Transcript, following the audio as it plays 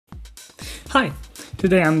Hi!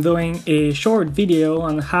 Today I'm doing a short video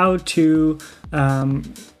on how to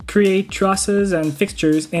create trusses and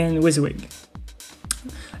fixtures in WYSIWYG.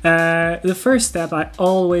 The first step I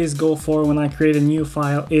always go for when I create a new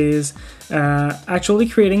file is actually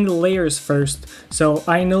creating the layers first, so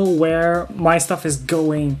I know where my stuff is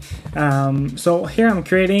going. So here I'm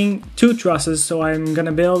creating two trusses, so I'm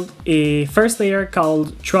gonna build a first layer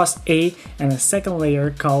called Truss A and a second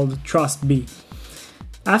layer called Truss B.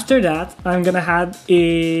 After that, I'm gonna add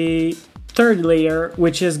a third layer,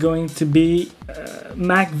 which is going to be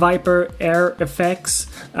Mac Viper Air Effects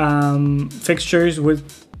fixtures.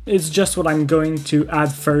 It's just what I'm going to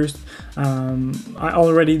add first. I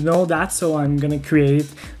already know that, so I'm gonna create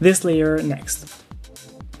this layer next.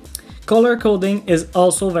 Color coding is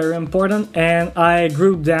also very important, and I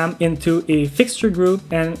group them into a fixture group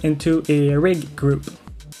and into a rig group.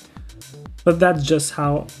 But that's just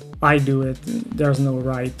how I do it. There's no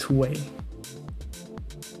right way.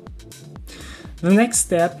 The next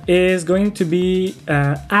step is going to be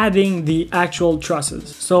adding the actual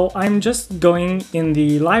trusses. So I'm just going in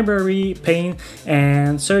the library pane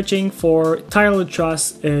and searching for Tile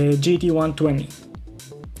Truss GT120.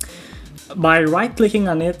 By right-clicking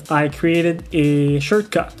on it, I created a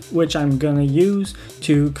shortcut, which I'm gonna use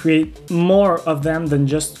to create more of them than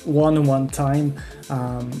just one time,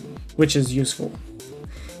 which is useful.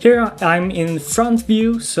 Here I'm in front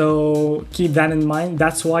view, so keep that in mind.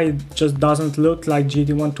 That's why it just doesn't look like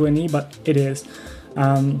GT120, but it is.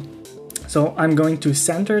 So I'm going to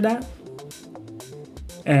center that.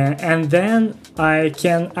 And then I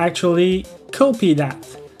can actually copy that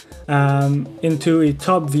into a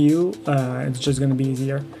top view. It's just going to be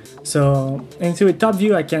easier. So into a top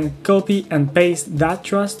view, I can copy and paste that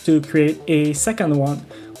truss to create a second one,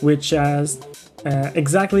 which has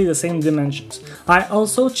exactly the same dimensions. I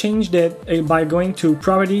also changed it by going to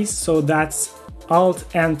properties, so that's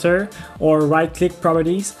Alt-Enter or right-click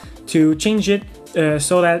properties to change it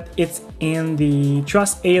so that it's in the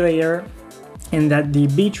Truss A layer and that the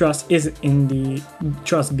B truss is in the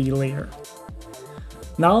Truss B layer.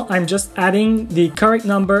 Now I'm just adding the correct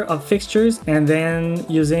number of fixtures and then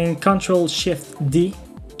using Ctrl-Shift-D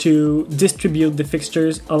to distribute the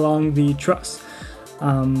fixtures along the truss.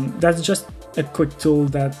 That's just a quick tool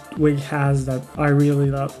that WYSIWYG has that I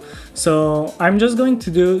really love. So I'm just going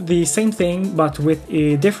to do the same thing but with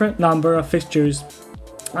a different number of fixtures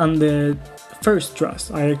on the first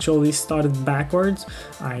truss. I actually started backwards.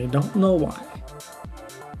 I don't know why.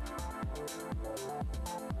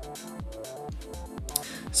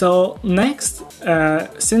 So next,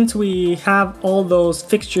 since we have all those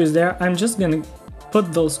fixtures there, I'm just gonna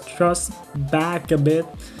put those truss back a bit.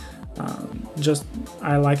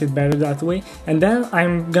 I like it better that way. And then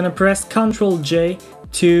I'm gonna press Ctrl-J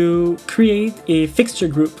to create a fixture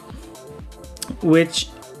group, which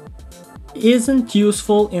isn't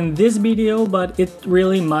useful in this video, but it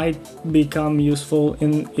really might become useful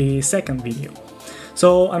in a second video.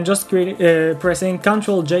 So I'm just pressing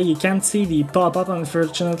Ctrl-J. You can't see the pop-up,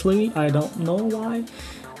 unfortunately. I don't know why.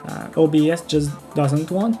 OBS just doesn't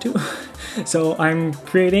want to. So I'm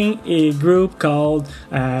creating a group called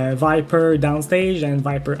Viper Downstage and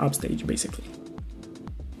Viper Upstage, basically.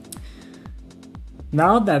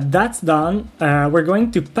 Now that that's done, we're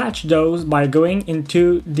going to patch those by going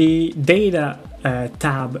into the Data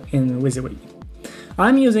tab in WYSIWYG.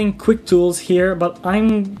 I'm using Quick Tools here, but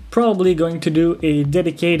I'm probably going to do a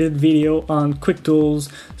dedicated video on Quick Tools,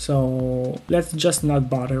 so let's just not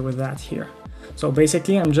bother with that here. So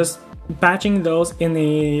basically I'm just patching those in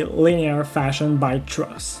a linear fashion by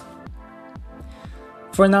truss.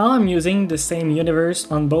 For now I'm using the same universe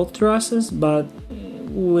on both trusses, but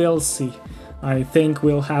we'll see. I think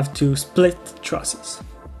we'll have to split trusses.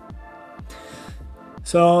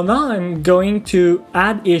 So now I'm going to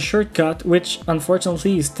add a shortcut, which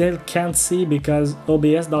unfortunately you still can't see because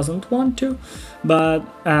OBS doesn't want to, but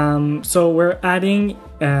so we're adding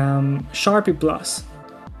Sharpie Plus.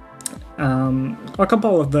 A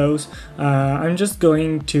couple of those. I'm just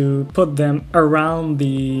going to put them around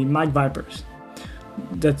the Mac Vipers.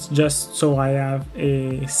 That's just so I have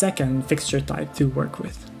a second fixture type to work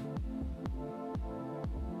with.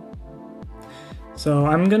 So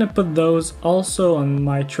I'm gonna put those also on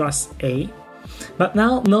my Truss A. But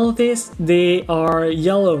now notice they are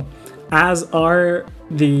yellow, as are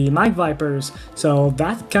the Mac Vipers. So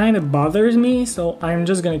that kind of bothers me, so I'm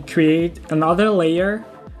just gonna create another layer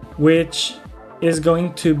which is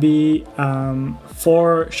going to be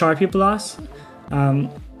for Sharpie Plus.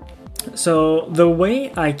 So the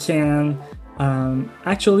way I can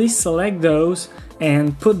actually select those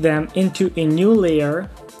and put them into a new layer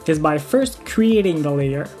is by first creating the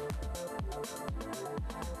layer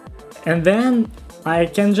And then I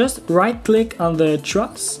can just right click on the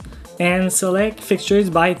truss and select fixtures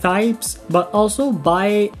by types, but also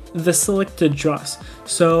by the selected truss.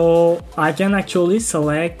 So I can actually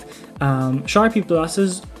select Sharpie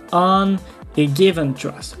pluses on a given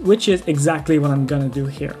truss, which is exactly what I'm gonna do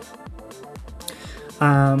here.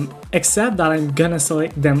 Except that I'm gonna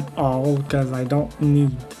select them all because I don't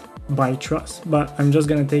need by truss, but I'm just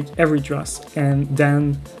gonna take every truss and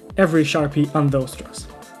then every Sharpie on those truss.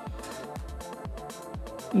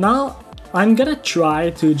 Now I'm gonna try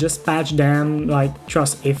to just patch them like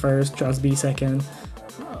truss A first, truss B second,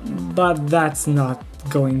 but that's not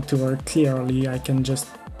going to work clearly. I can just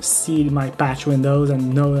see my patch windows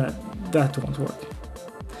and know that that won't work.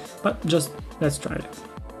 But just let's try it,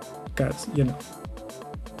 because you know.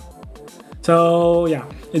 So yeah,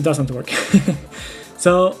 it doesn't work.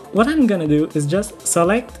 So what I'm gonna do is just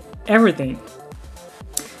select everything,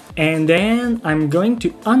 and then I'm going to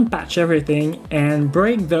unpatch everything and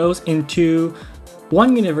break those into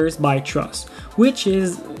one universe by truss, which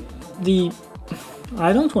is the,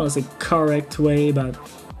 I don't want to say correct way, but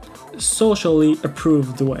socially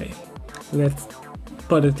approved way. Let's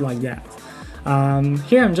put it like that.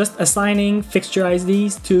 Here I'm just assigning fixture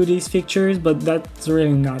IDs to these fixtures, but that's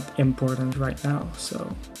really not important right now,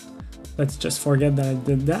 so let's just forget that I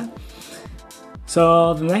did that.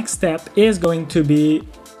 So the next step is going to be,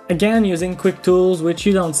 again, using quick tools, which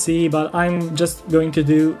you don't see, but I'm just going to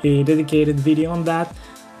do a dedicated video on that.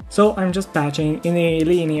 So I'm just patching in a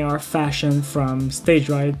linear fashion from stage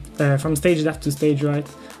right, from stage left to stage right.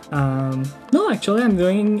 No, actually I'm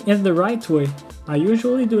doing it the right way. I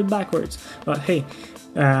usually do it backwards, but hey,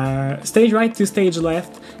 stage right to stage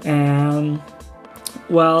left, and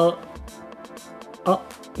well,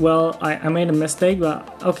 I made a mistake,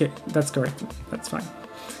 but okay, that's correct, that's fine.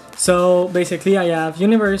 So basically I have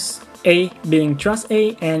universe A being truss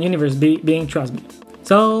A and universe B being truss B.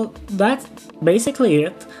 So that's basically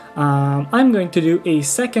it. I'm going to do a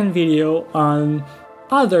second video on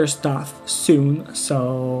other stuff soon,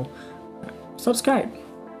 so subscribe.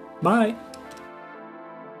 Bye!